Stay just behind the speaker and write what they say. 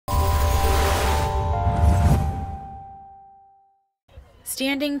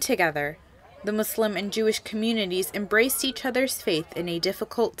Standing together, the Muslim and Jewish communities embraced each other's faith in a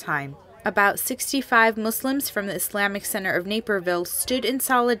difficult time. About 65 Muslims from the Islamic Center of Naperville stood in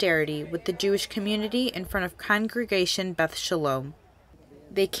solidarity with the Jewish community in front of Congregation Beth Shalom.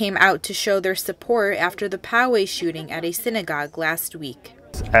 They came out to show their support after the Poway shooting at a synagogue last week.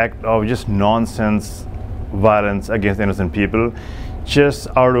 This act of just nonsense violence against innocent people, just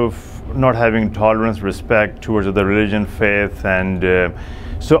out of not having tolerance, respect towards the religion, faith, and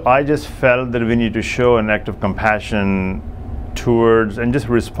so I just felt that we need to show an act of compassion towards and just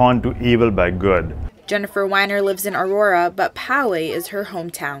respond to evil by good. Jennifer Weiner lives in Aurora, but Poway is her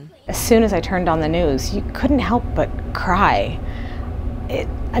hometown. As soon as I turned on the news, you couldn't help but cry.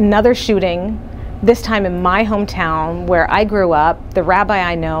 Another shooting, this time in my hometown where I grew up, the rabbi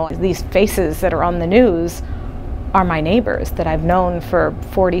I know, these faces that are on the news are my neighbors that I've known for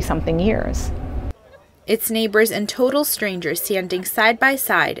 40-something years. It's neighbors and total strangers standing side by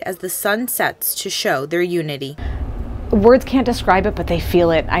side as the sun sets to show their unity. Words can't describe it, but they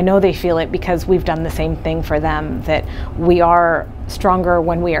feel it. I know they feel it because we've done the same thing for them, that we are stronger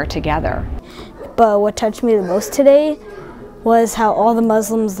when we are together. But what touched me the most today was how all the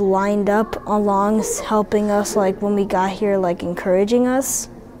Muslims lined up along helping us, like when we got here, like encouraging us.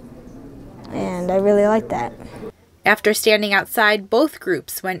 And I really liked that. After standing outside, both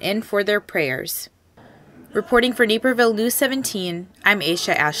groups went in for their prayers. Reporting for Naperville News 17, I'm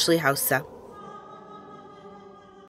Aisha Ashley Hausa.